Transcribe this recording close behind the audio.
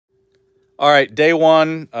All right, day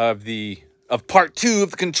one of part two of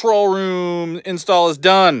the control room install is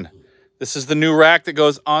done. This is the new rack that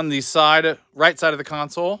goes on the right side of the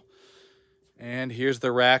console. And here's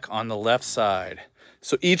the rack on the left side.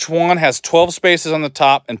 So each one has 12 spaces on the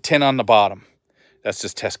top and 10 on the bottom. That's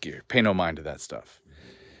just test gear. Pay no mind to that stuff.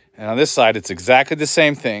 And on this side, it's exactly the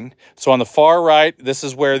same thing. So on the far right, this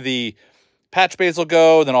is where the patch bays will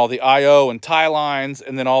go, then all the I/O and tie lines,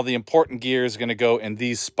 and then all the important gear is going to go in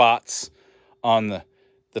these spots on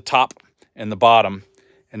the top and the bottom.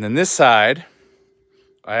 And then this side,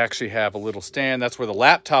 I actually have a little stand. That's where the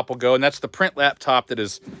laptop will go, and that's the print laptop that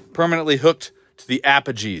is permanently hooked to the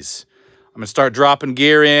Apogees. I'm going to start dropping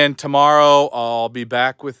gear in tomorrow. I'll be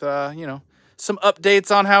back with, some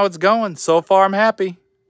updates on how it's going. So far, I'm happy.